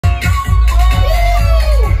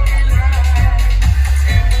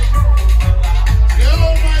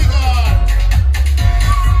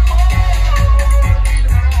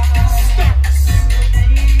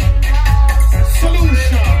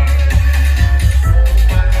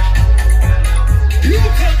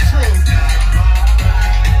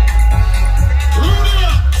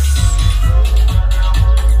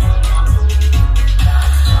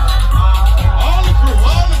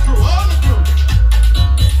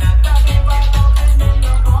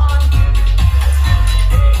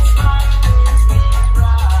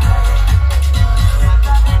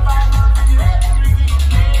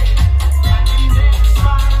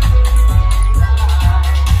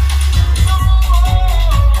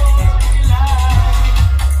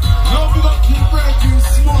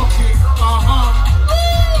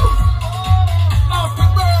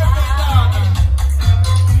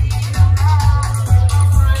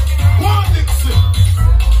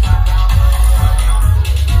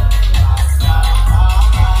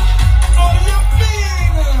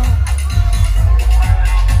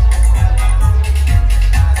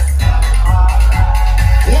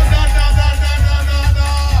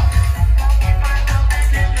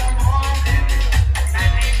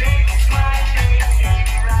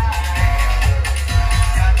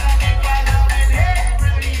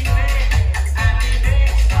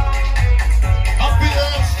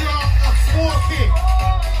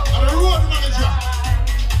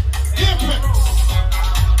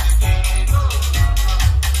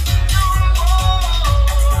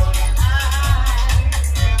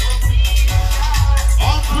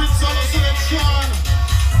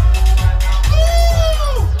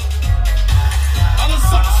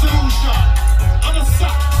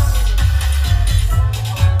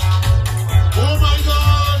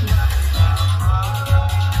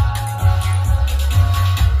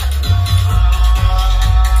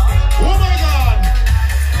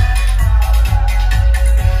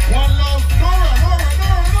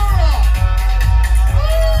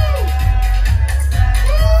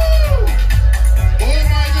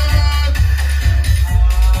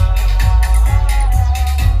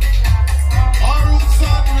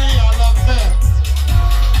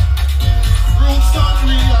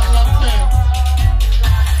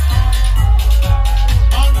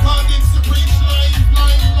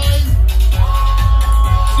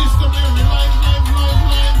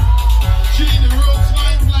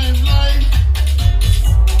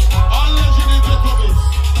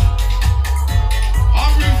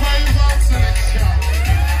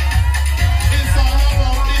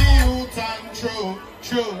true,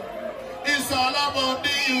 true. It's all about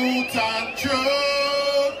the youth and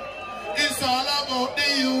truth. It's all about the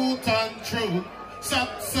youth and truth.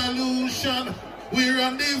 Sub solution, we're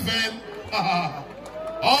on the event. Oh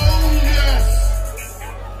yes.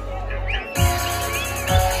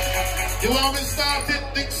 You want me to start it,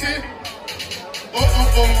 Dixie?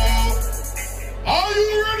 Oh. Are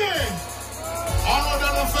you ready?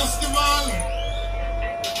 Another festival.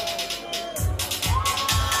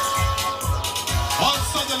 On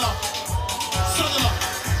Southern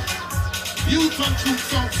Youth and Truth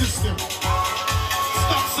Sound System.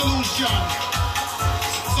 Stock Solution.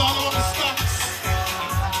 It's all about the stocks.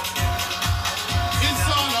 It's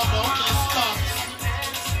all about the stocks.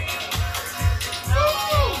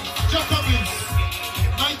 Tubbys,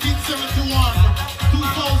 1971,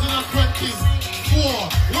 2024.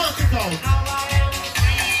 Work it out.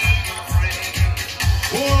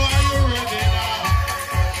 Oh, are you ready now?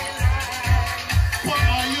 What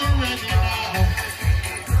are you ready now?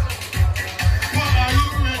 What are you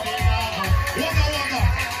ready now? Waka waka.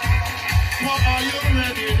 What are you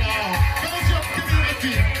ready now? Belgium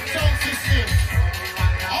community, sound system.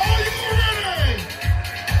 Are you ready?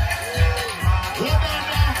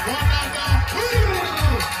 Wadada, Wadada.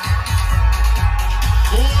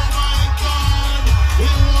 Oh my God, we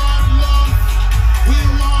want love. We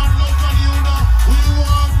want love for you now. We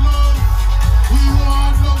want love. We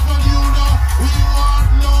want love for you now. We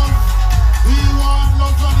want love. We want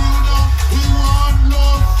love for you now. We want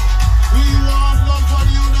love. We want love for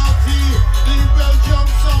unity. The Belgium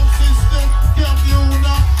sound system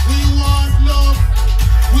communal. We want love.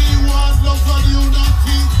 We want love for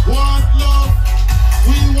unity. Want love.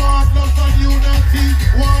 We want love for unity.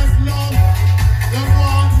 Want love. They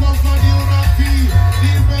want love for unity.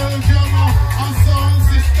 The Belgium sound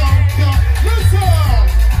system communal. Listen.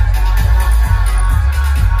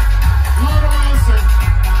 Lord of mercy.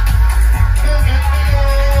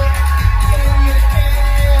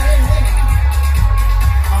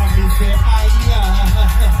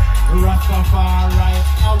 Rastafari,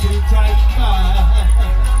 I will driver.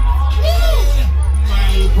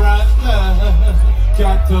 My brother,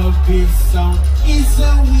 got to be sound is a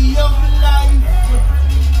way of life.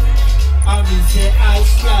 I will say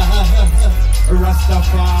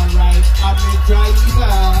Rastafari, I'm a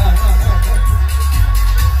driver.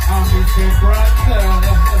 I will say brother,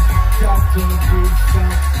 got to be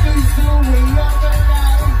sound is a way of life.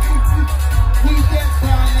 We get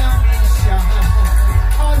on a mission.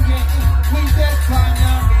 Oh yeah, we get on a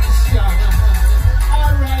mission.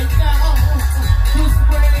 Alright now, to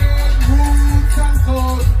spread roots and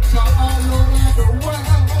culture all over the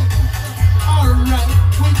world. Alright,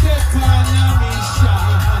 we get on a mission.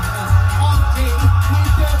 Okay, we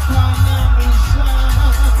get on a mission.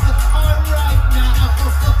 Alright now,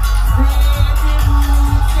 spreading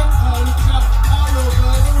roots and culture all over the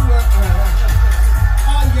world.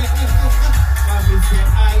 Oh yeah, I will say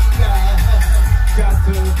got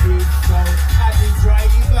to be so at the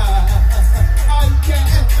driver. Oh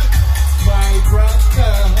yeah, my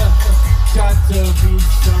brother, got to be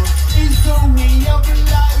so. It's the way of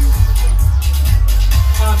life.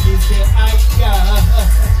 I will say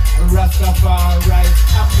Rastafari,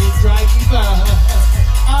 I'm the driver.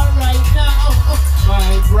 Alright now,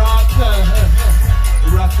 my brother,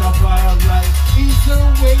 Rastafari, it's the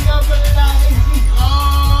way of life.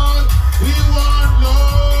 Lord, we want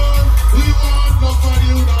love. We want love for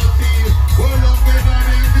unity. We're loving on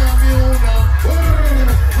the communal.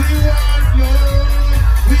 We want love.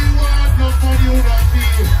 We want love for unity.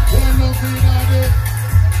 We're loving on the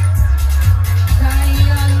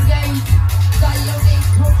Zion Gate,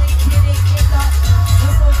 coming, killing it up. The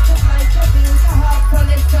most of my trouble is a heart for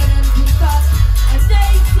the sun and to stop. And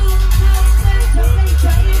they soon will make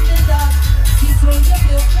trying the dark. Keep on the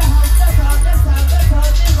build the house, the sound, the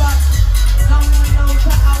rock. No one knows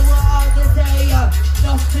the hour of the day.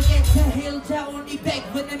 Just to get to hill to only beg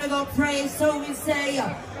when they go pray. So we say,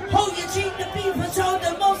 hold your dream to people, show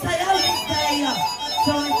the most I always say.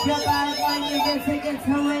 So if you're bad, when you get to get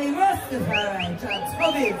away, Rastafari,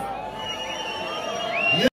 Tubbys.